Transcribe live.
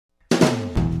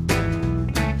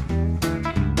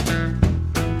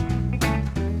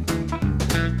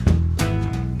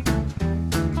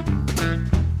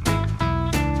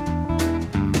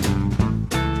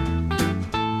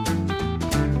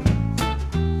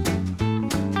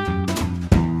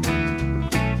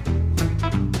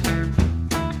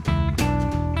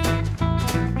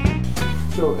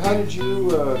So how did you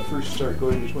first start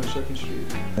going to 22nd Street?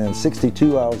 In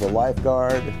 '62, I was a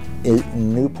lifeguard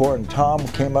in Newport, and Tom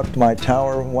came up to my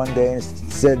tower one day and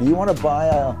said, "You want to buy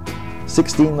a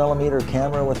 16mm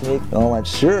camera with me?" And I went,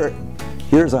 "Sure,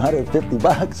 here's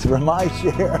 $150 for my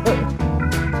share."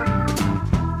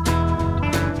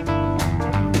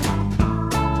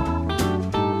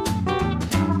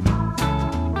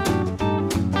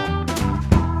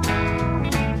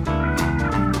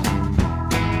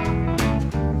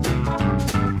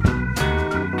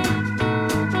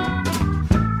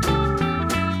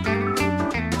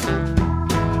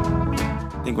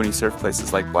 I think when you surf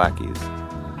places like Blackies,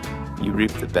 you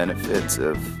reap the benefits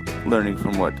of learning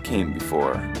from what came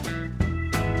before.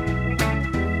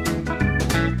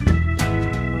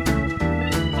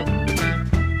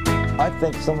 I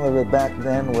think some of it back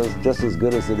then was just as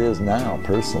good as it is now,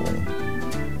 personally.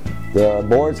 The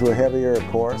boards were heavier, of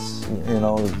course. You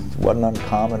know, it wasn't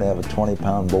uncommon to have a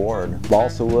 20-pound board.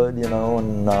 Balsa wood, you know,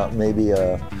 and maybe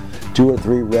 2 or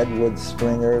 3 redwood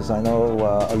stringers. I know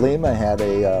Alima had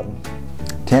a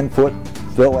 10-foot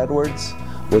Phil Edwards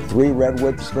with 3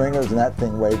 redwood stringers, and that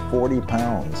thing weighed 40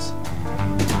 pounds.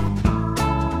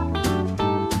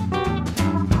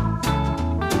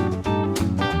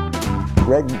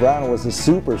 Greg Brown was a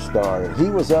superstar. He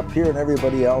was up here and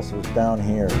everybody else was down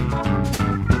here.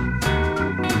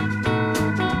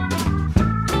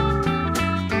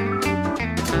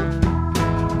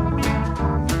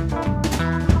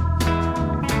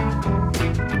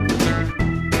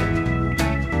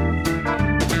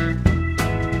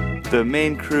 The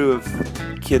main crew of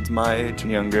kids my age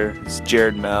and younger is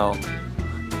Jared Mell,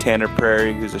 Tanner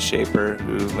Prairie, who's a shaper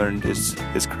who learned his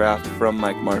craft from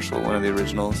Mike Marshall, one of the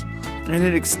originals. And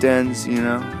it extends, you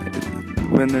know,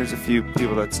 when there's a few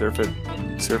people that surf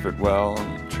it well,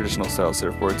 traditional style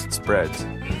surfboards, it spreads.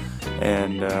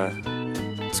 And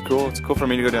it's cool. It's cool for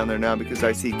me to go down there now because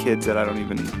I see kids that I don't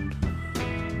even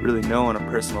really know on a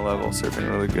personal level surfing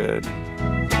really good.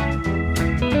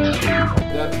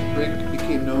 That rig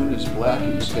became known as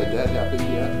Blackies. Had that happened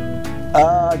yet?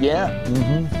 Yeah.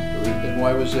 Mm-hmm. And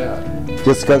why was that?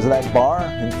 Just because of that bar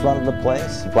in front of the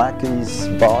place, Blackie's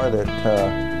bar that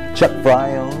Chuck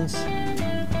Fry owns.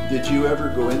 Did you ever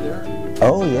go in there?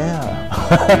 Oh, yeah.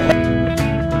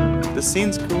 The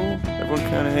scene's cool. Everyone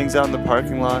kind of hangs out in the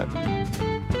parking lot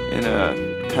in a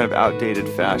kind of outdated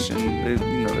fashion. You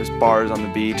know, there's bars on the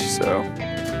beach, so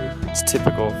it's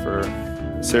typical for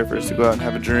surfers to go out and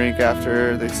have a drink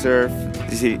after they surf.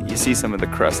 You see some of the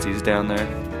crusties down there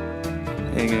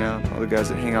hanging out, all the guys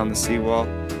that hang out on the seawall.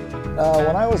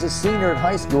 When I was a senior in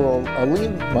high school,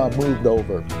 Aleem moved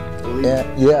over.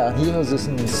 And, yeah, he was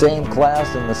in the same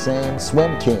class and the same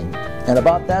swim team. And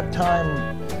about that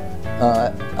time,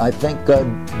 I think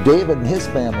David and his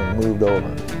family moved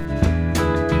over.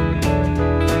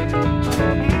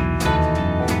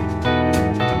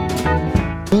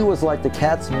 He was like the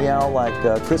cat's meow, like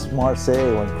Chris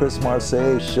Marseille when Chris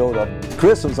Marseille showed up.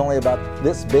 Chris was only about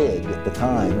this big at the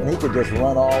time, and he could just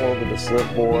run all over the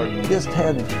surfboard and just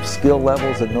had skill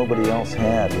levels that nobody else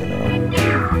had, you know.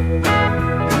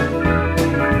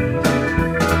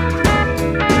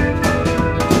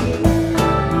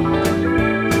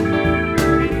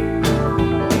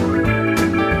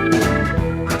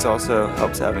 It also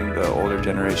helps having the older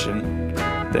generation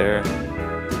there,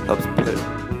 helps put a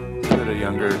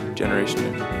younger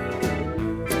generation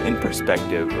in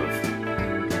perspective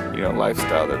of, you know,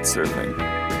 lifestyle that's surfing.